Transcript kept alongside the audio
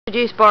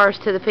Introduce Boris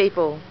to the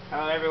people.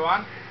 Hello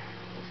everyone,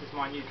 this is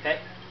my new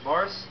pet,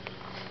 Boris.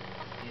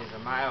 He is a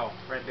male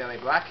red belly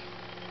black.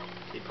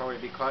 He'd probably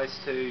be close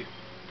to,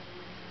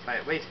 say,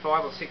 at least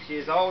 5 or 6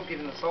 years old,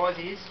 given the size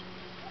he is.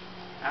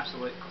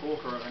 Absolute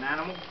corker of an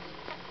animal.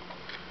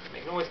 You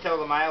can always tell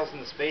the males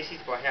in the species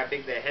by how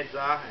big their heads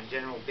are and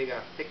general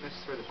bigger thickness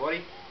through the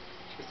body.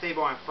 You can see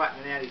by him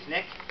flattening out his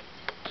neck.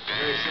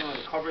 Very similar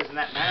to cobras in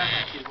that manner.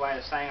 That's his way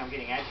of saying I'm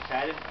getting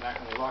agitated. I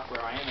don't really like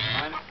where I am at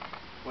the moment.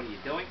 What are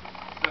you doing?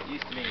 He's not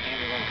used to being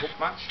handled on a hook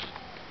much.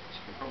 As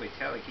you can probably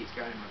tell, he keeps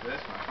going in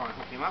reverse when I try and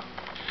hook him up.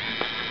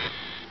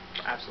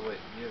 Absolute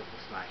beautiful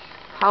snake.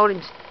 Hold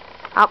him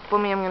up for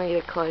me, I'm going to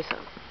get a close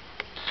up.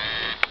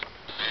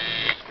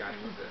 Keeps going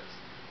in reverse.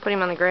 Put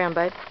him on the ground,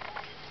 babe.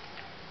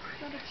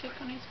 Got a chick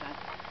on his back.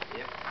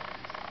 Yep.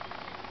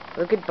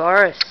 Look at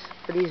Boris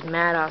with his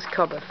mad ass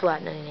cobra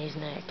flattening in his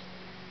neck.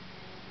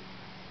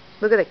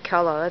 Look at the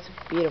colour, that's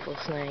a beautiful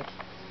snake.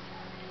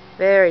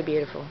 Very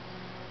beautiful.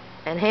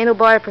 And handled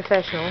by a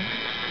professional,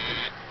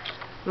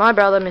 my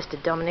brother,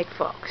 Mr. Domunic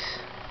Fox.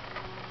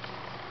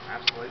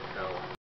 Absolute fella.